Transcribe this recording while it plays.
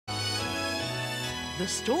the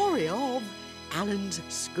story of Alan's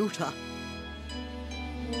scooter.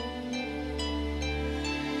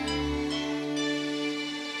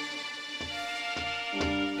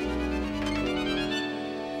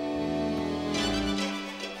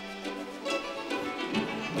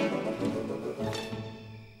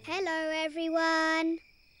 Hello, everyone.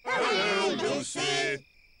 Hello, Lucy.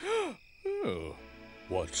 Oh,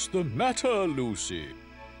 what's the matter, Lucy?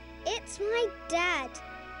 It's my dad.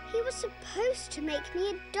 He was supposed to make me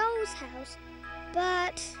a doll's house,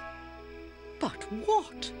 but But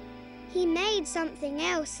what? he made something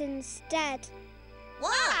else instead.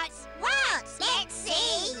 What? What? Let's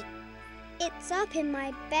see. It's up in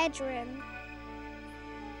my bedroom.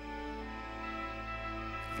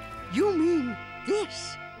 You mean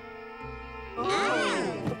this?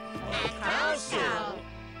 Oh, a castle.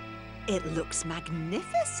 It looks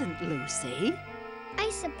magnificent, Lucy. I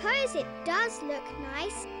suppose it does look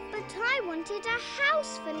nice, but I wanted a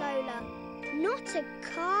house for Lola, not a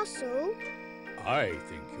castle. I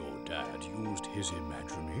think your dad used his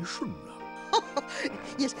imagination.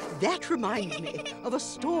 Yes, that reminds me of a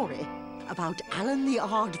story about Alan the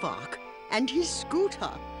Aardvark and his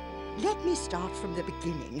scooter. Let me start from the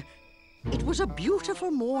beginning. It was a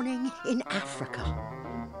beautiful morning in Africa,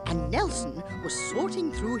 and Nelson was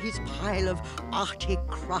sorting through his pile of Arctic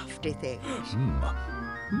crafty things.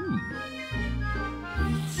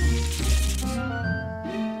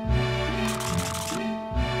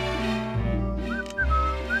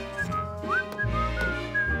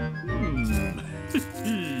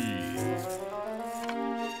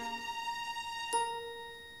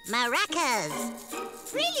 Maracas.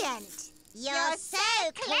 Brilliant. You're so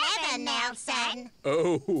clever, Nelson.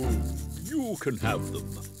 Oh, you can have them.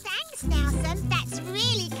 Thanks, Nelson. That's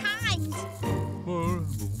really kind.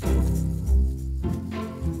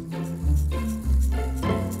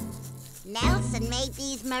 Nelson made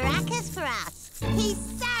these maracas for us. He's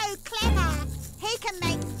so clever. He can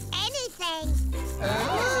make anything.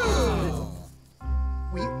 Oh.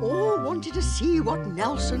 We all wanted to see what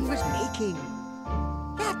Nelson was making.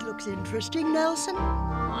 That looks interesting, Nelson.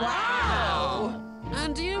 Wow!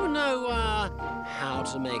 And do you know, how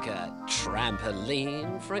to make a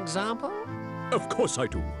trampoline, for example? Of course I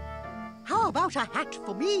do. How about a hat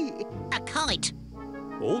for me? A kite.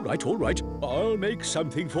 All right. I'll make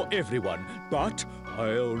something for everyone, but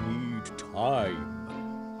I'll need time.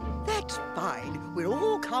 That's fine. We'll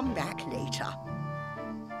all come back later.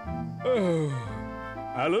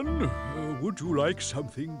 Alan, would you like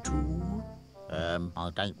something too? I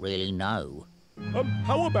don't really know.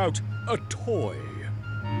 How about a toy?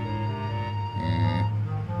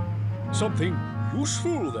 Something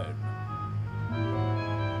useful, then.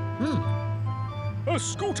 A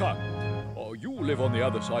scooter. Oh, you live on the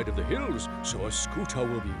other side of the hills, so a scooter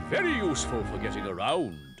will be very useful for getting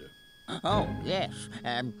around. Oh, yes.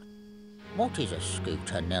 What is a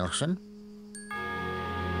scooter, Nelson?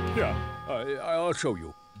 Here, I'll show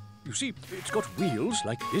you. You see, it's got wheels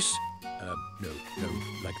like this. No,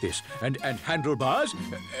 like this. And handlebars.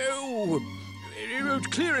 It's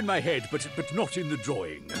clear in my head, but not in the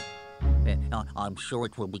drawing. I'm sure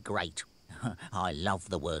it will be great. I love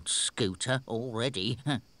the word scooter already.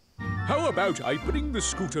 How about I bring the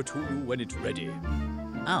scooter to you when it's ready?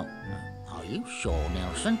 Oh, are you sure,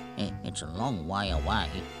 Nelson? It's a long way away.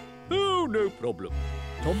 Oh, no problem.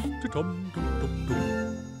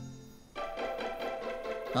 Tom-ta-tom-tom-tom-tom.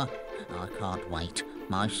 Oh, I can't wait.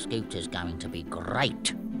 My scooter's going to be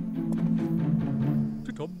great.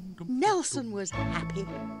 Nelson was happy.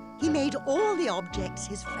 He made all the objects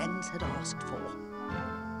his friends had asked for.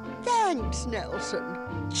 Thanks, Nelson.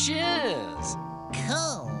 Cheers!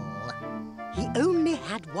 Cool. He only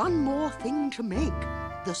had one more thing to make.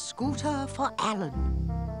 The scooter for Alan.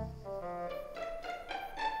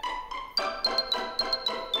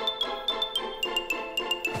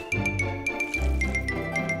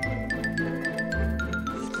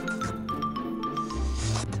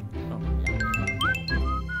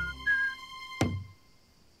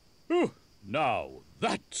 Now,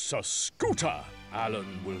 that's a scooter.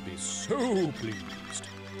 Alan will be so pleased.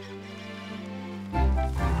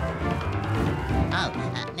 Oh,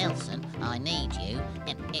 Nelson, I need you.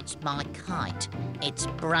 It's my kite. It's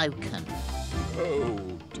broken. Oh,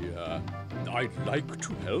 dear. I'd like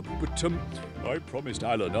to help, but I promised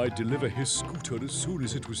Alan I'd deliver his scooter as soon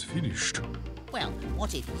as it was finished. Well,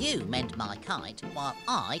 what if you mend my kite while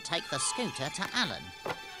I take the scooter to Alan?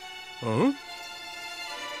 Huh?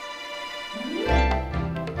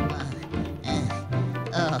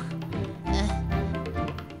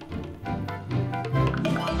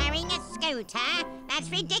 Carrying a scooter? That's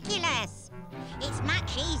ridiculous. It's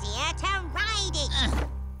much easier to ride made it.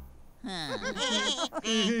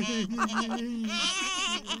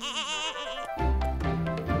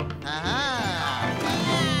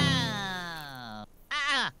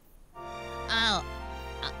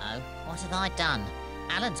 What have I done?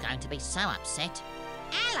 Alan's going to be so upset.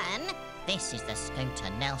 Alan? This is the scooter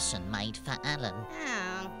Nelson made for Alan.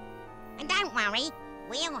 Oh. And don't worry,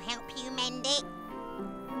 we'll help you mend it.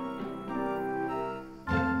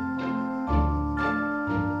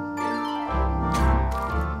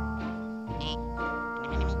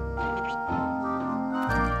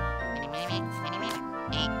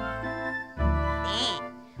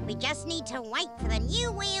 There. We just need to wait for the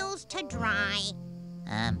new wheels to dry.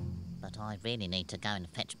 But I really need to go and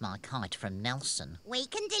fetch my kite from Nelson. We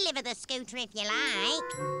can deliver the scooter if you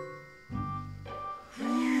like.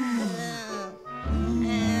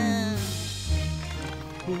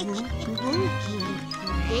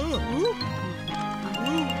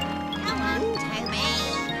 Come on, Toby.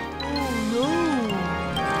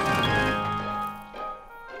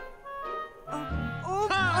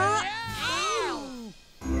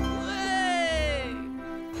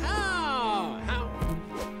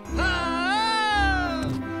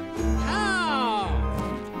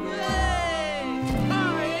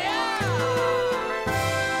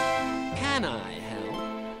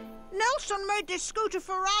 This scooter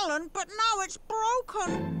for Alan, but now it's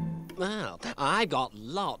broken. Well, I got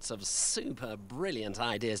lots of super brilliant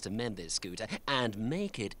ideas to mend this scooter and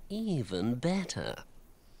make it even better.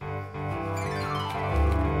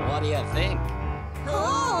 What do you think?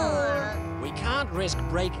 Cool. We can't risk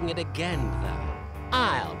breaking it again, though.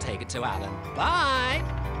 I'll take it to Alan. Bye!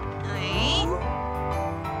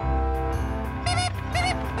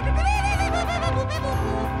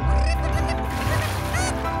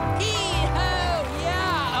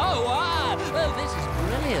 This is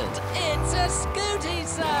brilliant. It's a scooty,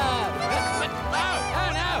 sir. Oh,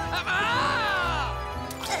 no.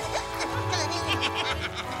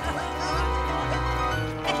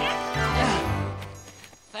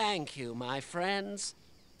 Thank you, my friends.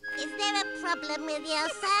 Is there a problem with your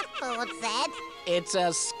surfboard, Zed? It's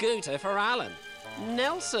a scooter for Alan.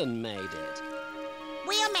 Nelson made it.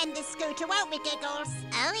 We'll mend this scooter, won't we, Giggles?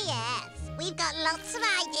 Oh, yes. We've got lots of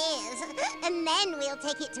ideas. And then we'll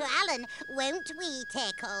take it to Alan, won't we,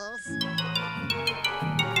 Tickles? Hey,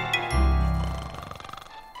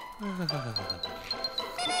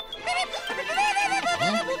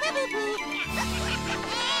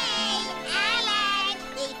 Alan!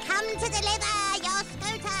 We come to deliver your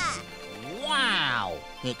scooter. Wow!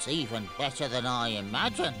 It's even better than I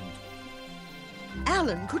imagined.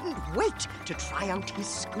 Alan couldn't wait to try out his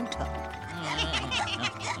scooter.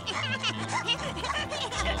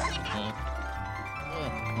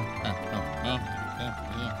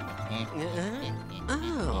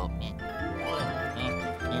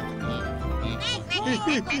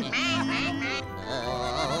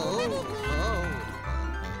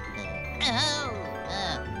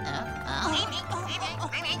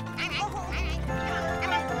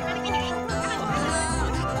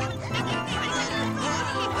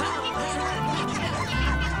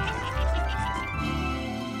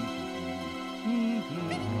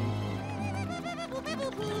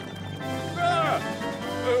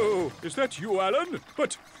 Is that you, Alan?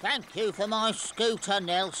 But... Thank you for my scooter,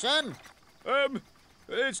 Nelson.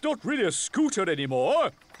 It's not really a scooter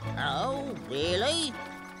anymore. Oh, really?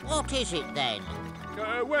 What is it then?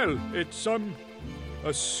 Well, it's, a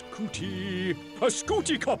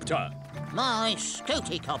scooty-copter. My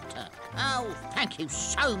scooty-copter. Oh, thank you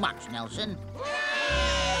so much, Nelson.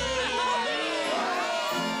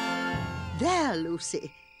 There,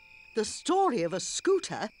 Lucy. The story of a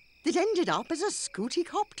scooter that ended up as a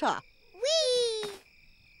scooty-copter.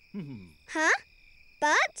 Whee! Huh?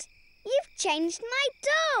 But you've changed my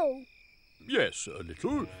doll. Yes, a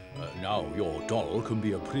little. Now your doll can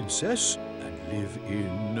be a princess and live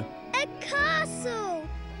in... A castle!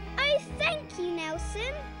 Oh, thank you,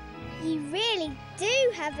 Nelson. You really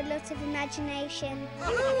do have a lot of imagination.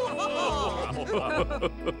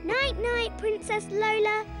 Night-night, Princess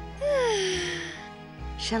Lola.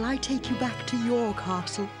 Shall I take you back to your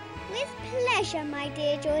castle? With pleasure, my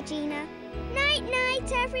dear Georgina. Night-night,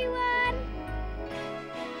 everyone.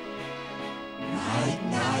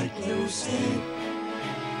 Night-night, Lucy.